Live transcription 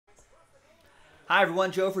Hi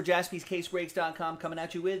everyone, Joe for JaspysCaseBreaks.com coming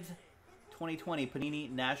at you with 2020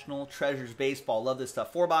 Panini National Treasures Baseball. Love this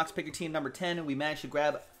stuff. 4-box, pick your team number 10, and we managed to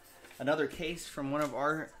grab another case from one of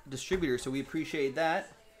our distributors, so we appreciate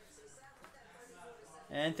that.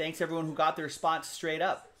 And thanks everyone who got their spots straight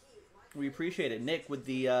up. We appreciate it. Nick with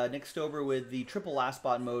the Nick Stober with the triple last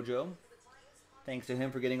spot mojo. Thanks to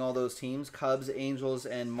him for getting all those teams, Cubs, Angels,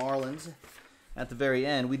 and Marlins at the very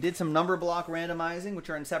end. We did some number block randomizing, which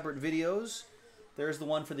are in separate videos. There's the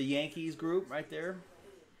one for the Yankees group right there.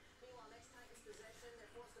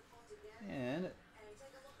 And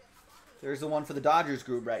there's the one for the Dodgers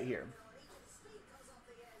group right here.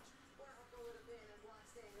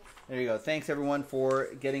 There you go. Thanks everyone for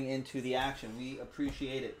getting into the action. We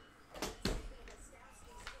appreciate it.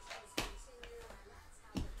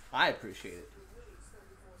 I appreciate it.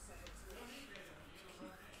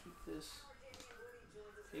 Keep this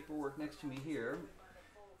paperwork next to me here.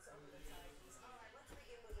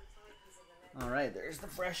 All right, there's the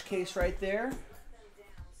fresh case right there.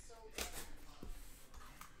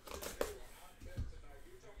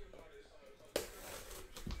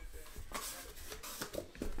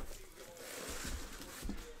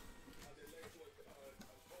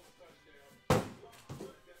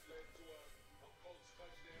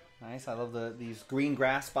 Nice. I love these green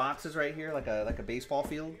grass boxes right here, like a baseball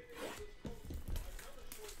field.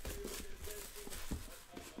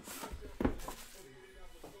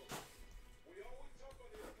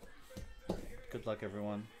 Good luck,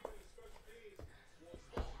 everyone.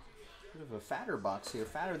 Bit of a fatter box here,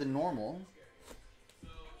 fatter than normal.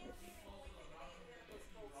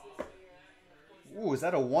 Ooh, is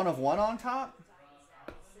that a 1 of 1 on top?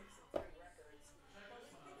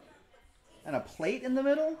 And a plate in the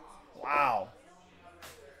middle? Wow.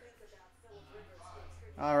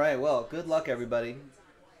 All right, well, good luck, everybody.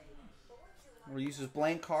 We'll use this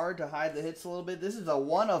blank card to hide the hits a little bit. This is a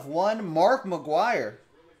 1 of 1 Mark McGwire.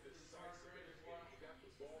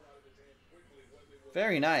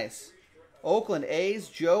 Very nice. Oakland A's,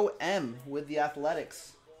 Joe M. with the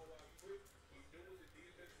Athletics.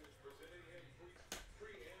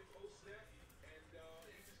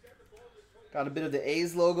 Got a bit of the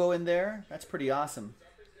A's logo in there. That's pretty awesome.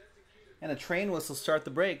 And a train whistle start the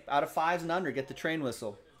break. Out of 5s and under, get the train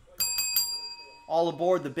whistle. All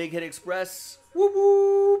aboard the Big Hit Express. Whoop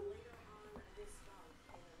whoop.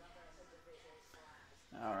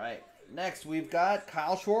 All right. Next, we've got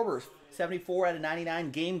Kyle Schwarber, 74 out of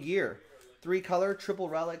 99 Game Gear. 3-color triple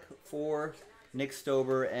relic for Nick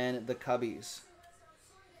Stober and the Cubbies.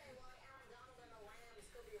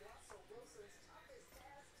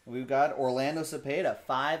 We've got Orlando Cepeda,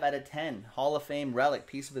 5 out of 10. Hall of Fame relic,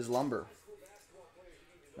 piece of his lumber.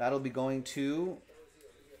 That'll be going to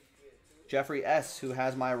Jeffrey S., who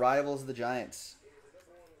has my Rivals, the Giants.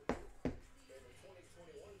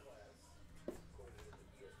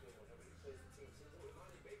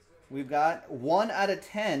 We've got 1 out of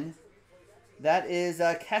 10. That is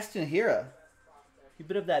Keston Hiura. A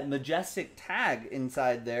bit of that majestic tag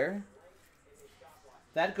inside there.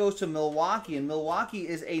 That goes to Milwaukee, and Milwaukee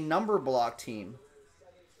is a number block team.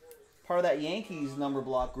 Part of that Yankees number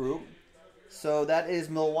block group. So that is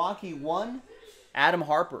Milwaukee 1, Adam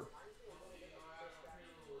Harper.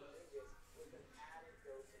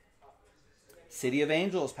 City of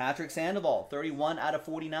Angels, Patrick Sandoval, 31 out of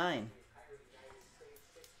 49.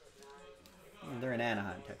 They're in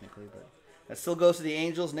Anaheim, technically, but that still goes to the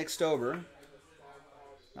Angels, Nick Stober.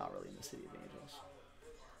 Not really in the City of Angels.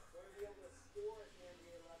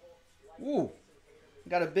 Ooh,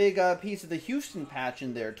 got a big piece of the Houston patch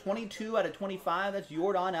in there. 22 out of 25. That's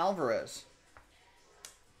Yordan Alvarez.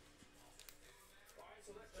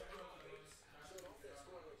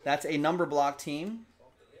 That's a number block team.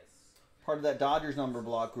 Part of that Dodgers number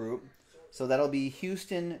block group. So that'll be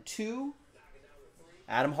Houston 2.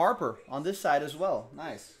 Adam Harper on this side as well.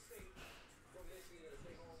 Nice.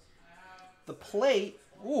 The plate.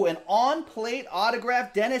 Ooh, an on-plate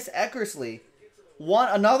autograph, Dennis Eckersley.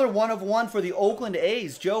 Another 1 of 1 for the Oakland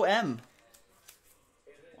A's, Joe M.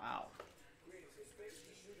 Wow.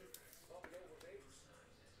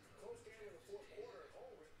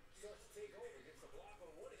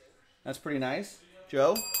 That's pretty nice.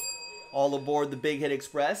 Joe, all aboard the Big Hit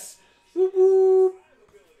Express. Whoop, whoop.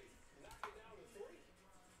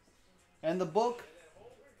 And the book,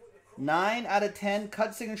 9 out of 10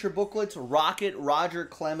 cut signature booklets, Rocket Roger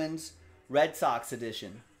Clemens, Red Sox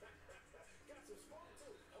edition.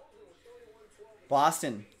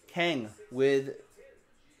 Boston, Kang with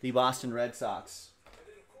the Boston Red Sox.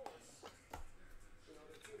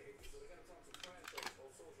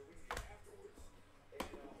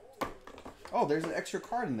 Oh, there's an extra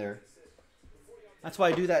card in there. That's why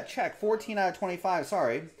I do that check. 14 out of 25,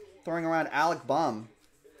 sorry. Throwing around Alec Baum.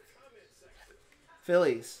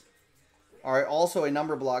 Phillies are also a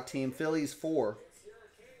number block team. Phillies 4.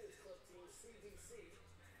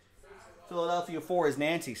 Philadelphia 4 is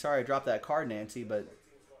Nancy. Sorry I dropped that card, Nancy, but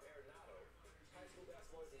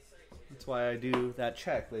that's why I do that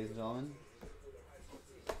check, ladies and gentlemen.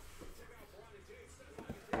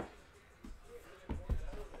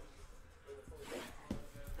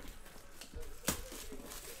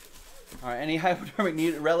 All right, any hypodermic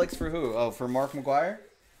needed relics for who? Oh, for Mark McGwire?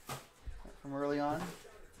 From early on?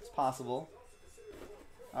 It's possible.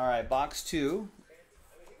 All right, box 2.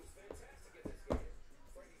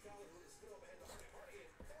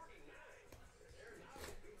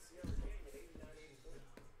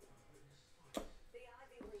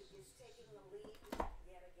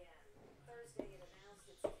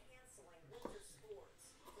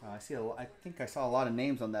 I think I saw a lot of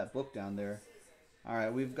names on that book down there. All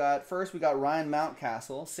right, we got Ryan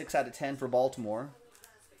Mountcastle, 6 out of 10 for Baltimore.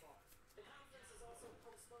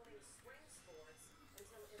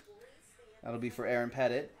 That'll be for Aaron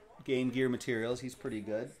Pettit. Game Gear Materials, he's pretty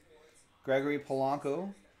good. Gregory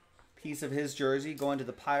Polanco, piece of his jersey going to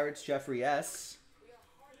the Pirates, Jeffrey S.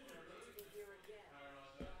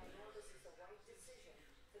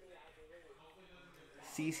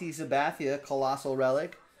 CC Sabathia, Colossal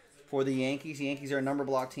Relic for the Yankees. The Yankees are a number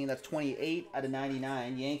block team. That's 28 out of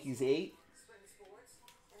 99. Yankees 8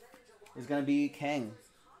 is going to be Kang.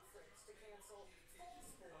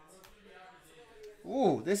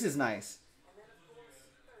 Ooh, this is nice.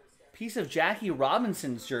 Piece of Jackie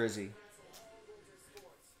Robinson's jersey.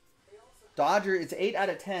 Dodger, it's 8 out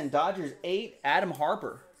of 10. Dodgers 8, Adam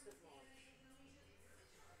Harper.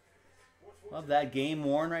 Love that game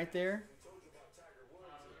worn right there.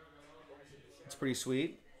 It's pretty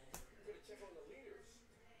sweet.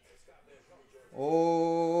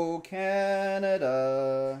 Oh,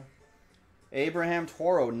 Canada. Abraham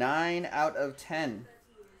Toro, 9 out of 10.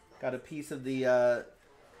 Got a piece of the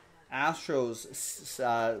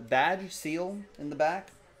Astros badge, seal in the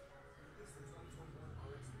back.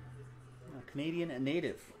 Canadian and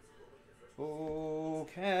native. Oh,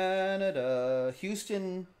 Canada.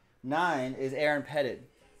 Houston, 9 is Aaron Pettit.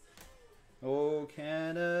 Oh,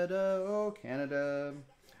 Canada, oh, Canada.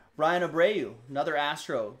 Brian Abreu, another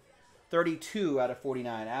Astro. 32 out of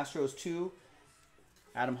 49. Astros 2,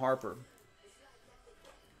 Adam Harper.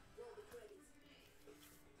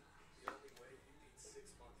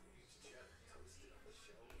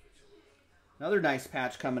 Another nice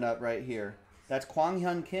patch coming up right here. That's Kwang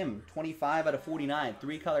Hyun Kim, 25 out of 49.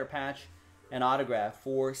 3-color patch and autograph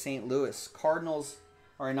for St. Louis. Cardinals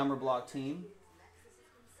are a number block team.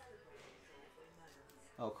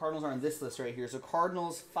 Oh, Cardinals are on this list right here. So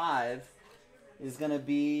Cardinals 5 is going to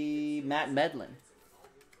be Matt Medlin.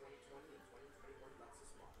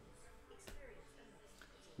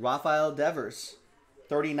 Rafael Devers,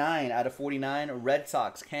 39 out of 49. Red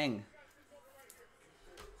Sox, Kang.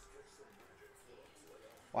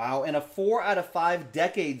 Wow, and a 4 out of 5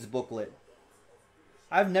 decades booklet.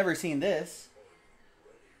 I've never seen this.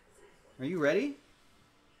 Are you ready?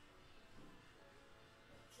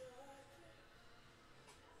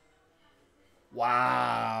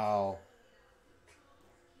 Wow.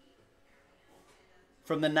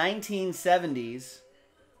 From the 1970s,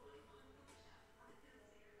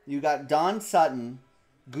 you got Don Sutton,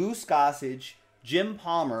 Goose Gossage, Jim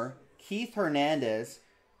Palmer, Keith Hernandez,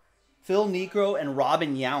 Phil Niekro, and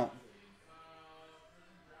Robin Yount.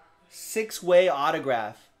 6-way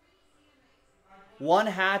autograph. 1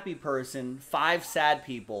 happy person, 5 sad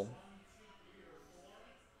people.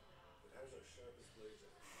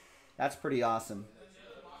 That's pretty awesome.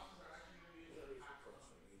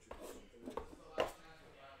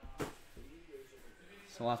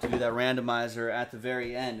 So we'll have to do that randomizer at the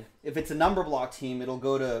very end. If it's a number block team, it'll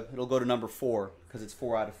go to number 4 because it's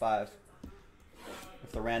 4 out of 5.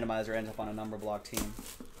 If the randomizer ends up on a number block team.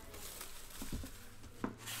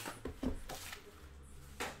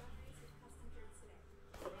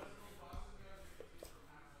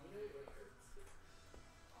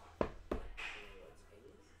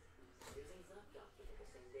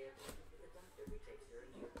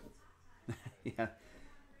 Yeah,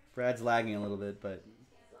 Brad's lagging a little bit, but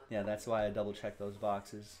yeah, that's why I double check those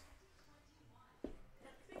boxes.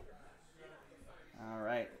 All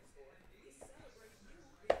right.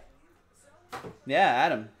 Yeah,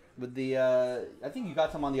 Adam, with the I think you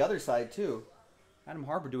got some on the other side too. Adam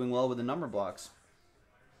Harper doing well with the number blocks.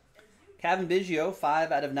 Kevin Biggio,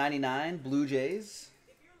 5 out of 99. Blue Jays.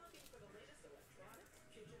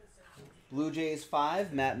 Blue Jays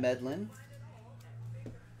 5, Matt Medlin.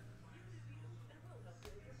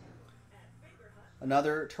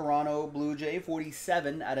 Another Toronto Blue Jay,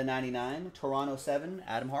 47 out of 99. Toronto 7,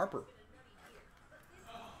 Adam Harper.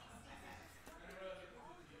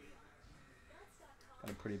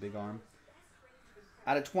 Got a pretty big arm.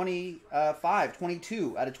 Out of 25,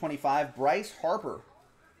 22 out of 25, Bryce Harper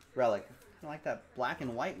relic. I like that black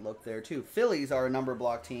and white look there, too. Phillies are a number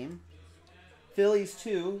block team. Phillies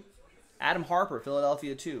 2, Adam Harper,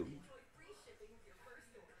 Philadelphia 2.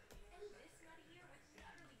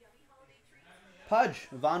 Pudge,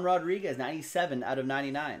 Von Rodriguez, 97 out of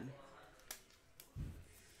 99.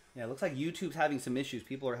 Yeah, it looks like YouTube's having some issues.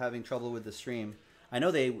 People are having trouble with the stream. I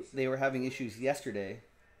know they were having issues yesterday.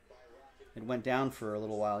 It went down for a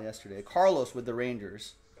little while yesterday. Carlos with the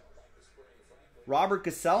Rangers. Robert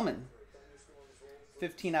Gesellman,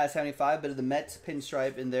 15 out of 75. Bit of the Mets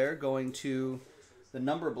pinstripe in there going to the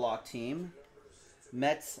number block team.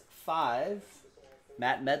 Mets 5,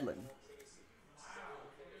 Matt Medlin.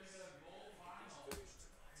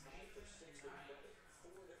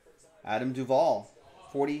 Adam Duvall,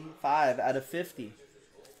 45 out of 50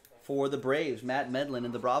 for the Braves. Matt Medlin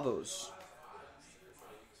and the Bravos.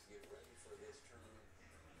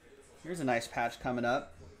 Here's a nice patch coming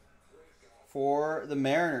up for the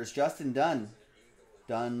Mariners. Justin Dunn.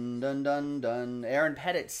 Dun. Aaron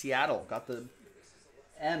Pettit, Seattle. Got the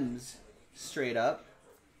M's straight up.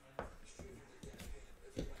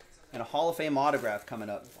 And a Hall of Fame autograph coming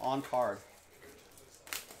up on card.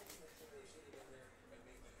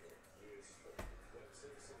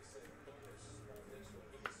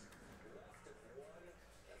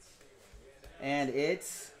 And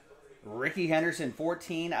it's Ricky Henderson,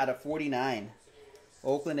 14 out of 49.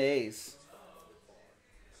 Oakland A's.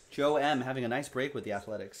 Joe M. having a nice break with the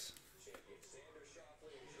Athletics.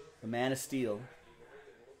 The Man of Steel.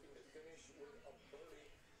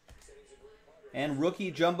 And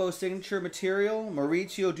rookie jumbo signature material,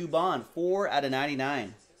 Mauricio Dubon, 4 out of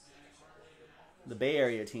 99. The Bay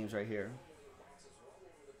Area teams right here.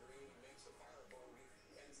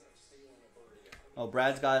 Oh,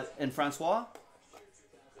 Brad's got, and Francois.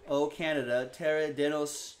 Oh, Canada. Terre de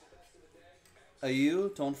nos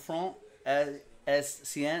aïeux, ton front est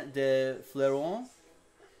sien de fleuron.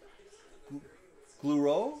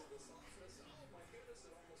 Glureau.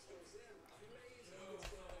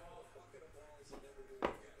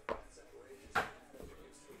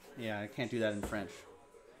 Yeah, I can't do that in French.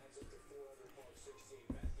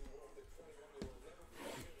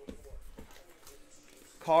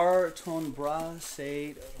 Carton bras,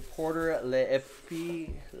 c'est Porter le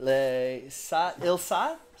epi le sat il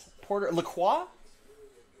sat Porter le quoi?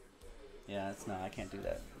 Yeah, it's not. I can't do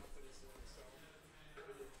that.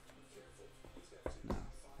 No.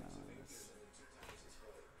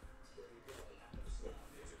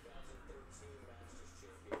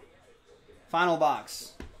 Final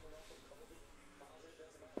box.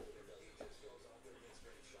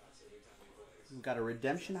 We've got a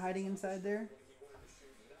redemption hiding inside there.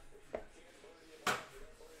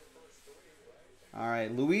 All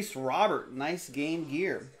right, Luis Robert, nice game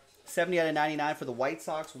gear. 70 out of 99 for the White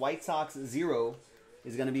Sox. White Sox 0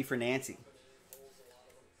 is going to be for Nancy.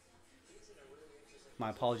 My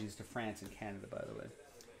apologies to France and Canada, by the way.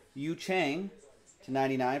 Yu Chang to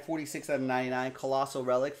 99, 46 out of 99. Colossal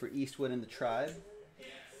relic for Eastwood and the Tribe.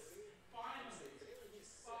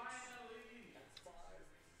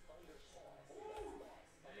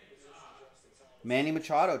 Manny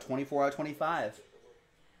Machado, 24 out of 25.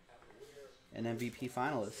 An MVP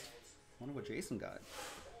finalist. I wonder what Jason got.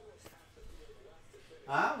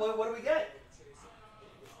 Huh? What do we get?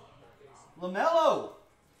 LaMelo.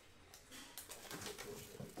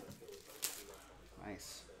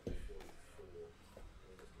 Nice.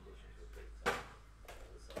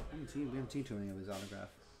 We haven't seen too many of his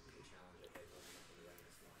autographs.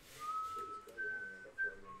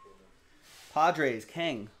 Padres,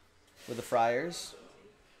 Kang with the Friars.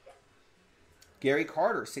 Gary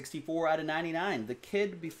Carter, 64 out of 99. The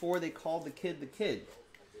kid before they called the kid the kid.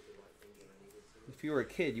 If you were a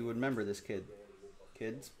kid, you would remember this kid.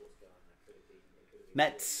 Kids.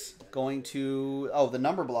 Mets going to, the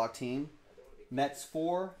number block team. Mets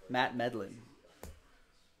 4, Matt Medlin.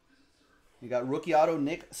 You got rookie auto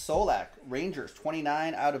Nick Solak. Rangers,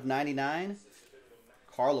 29 out of 99.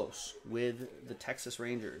 Carlos with the Texas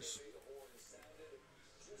Rangers.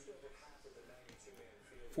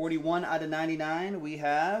 41 out of 99, we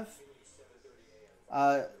have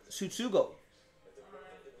Tsutsugo.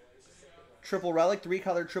 Triple relic,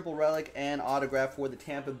 3-color triple relic, and autograph for the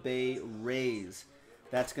Tampa Bay Rays.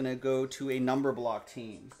 That's going to go to a number block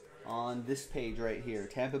team on this page right here.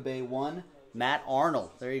 Tampa Bay 1, Matt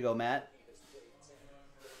Arnold. There you go, Matt.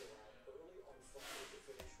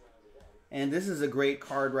 And this is a great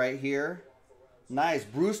card right here. Nice.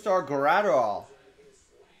 Brusdar Graterol.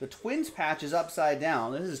 The Twins patch is upside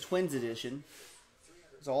down. This is Twins edition.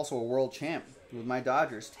 He's also a world champ with my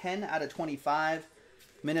Dodgers. 10 out of 25.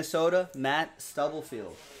 Minnesota, Matt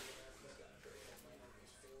Stubblefield.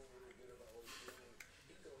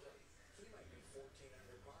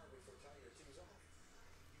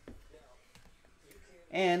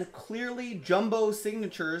 And clearly jumbo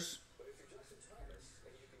signatures.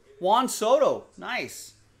 Juan Soto.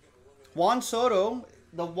 Nice. Juan Soto.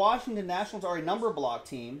 The Washington Nationals are a number block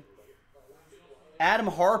team. Adam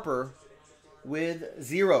Harper with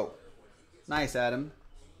 0. Nice, Adam.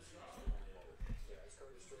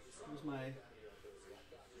 Where's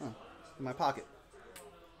in my pocket.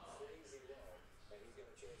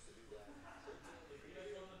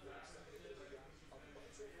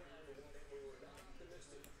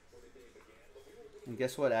 And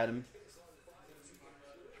guess what, Adam?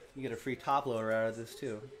 You get a free top loader out of this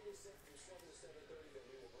too.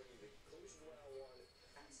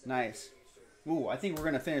 Nice. Ooh, I think we're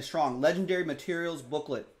going to finish strong. Legendary Materials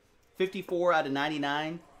booklet. 54 out of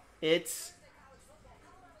 99. It's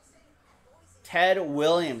Ted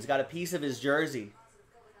Williams. Got a piece of his jersey.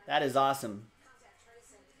 That is awesome.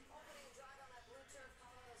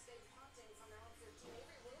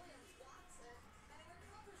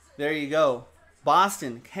 There you go.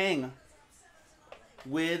 Boston, Kang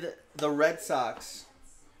with the Red Sox.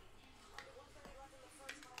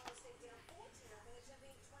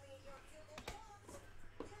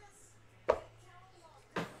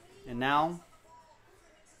 And now,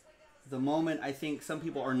 the moment I think some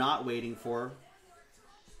people are not waiting for,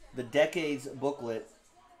 the Decades booklet.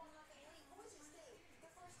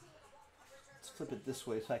 Let's flip it this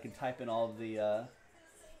way so I can type in all of the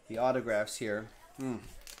autographs here.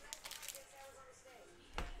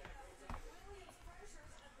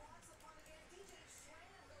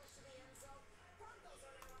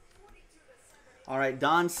 All right,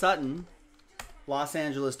 Don Sutton, Los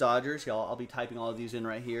Angeles Dodgers. I'll be typing all of these in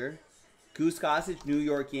right here. Goose Gossage, New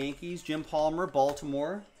York Yankees. Jim Palmer,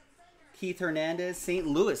 Baltimore. Keith Hernandez, St.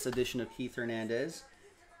 Louis edition of Keith Hernandez.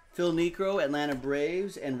 Phil Niekro, Atlanta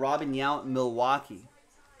Braves. And Robin Yount, Milwaukee.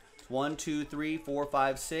 1, 2, 3, 4,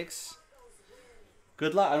 5, 6.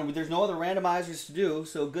 Good luck. There's no other randomizers to do,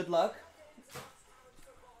 so good luck.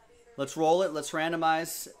 Let's roll it. Let's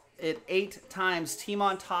randomize it 8 times. Team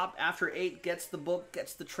on top after 8 gets the book,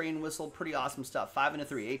 gets the train whistle. Pretty awesome stuff. 5 and a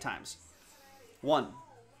 3, 8 times. 1,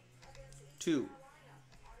 2,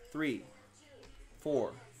 3,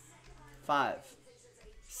 4, 5,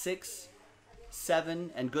 6,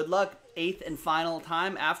 7, and good luck. 8th and final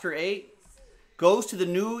time after 8 goes to the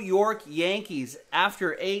New York Yankees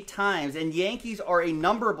after 8 times. And Yankees are a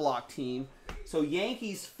number block team. So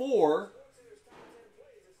Yankees 4,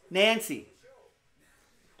 Nancy.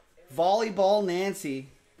 Volleyball Nancy,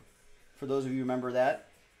 for those of you who remember that.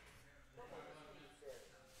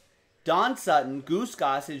 Don Sutton, Goose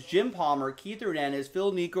Gossage, Jim Palmer, Keith Hernandez,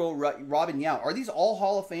 Phil Niekro, Robin Yount. Are these all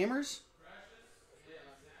Hall of Famers?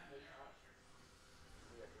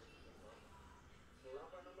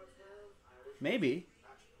 Maybe.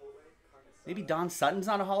 Maybe Don Sutton's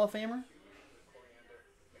not a Hall of Famer?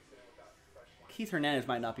 Keith Hernandez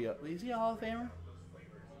might not be a... Is he a Hall of Famer?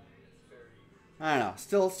 I don't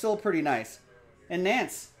know. Still pretty nice. And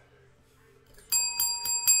Nance.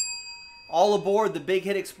 All aboard the Big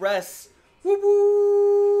Hit Express. Whoop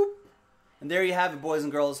whoop. And there you have it, boys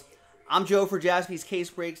and girls. I'm Joe for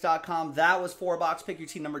JaspysCaseBreaks.com. That was 4-box Pick Your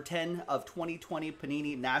Team number 10 of 2020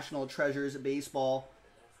 Panini National Treasures Baseball.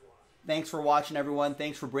 Thanks for watching, everyone.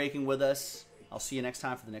 Thanks for breaking with us. I'll see you next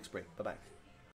time for the next break. Bye-bye.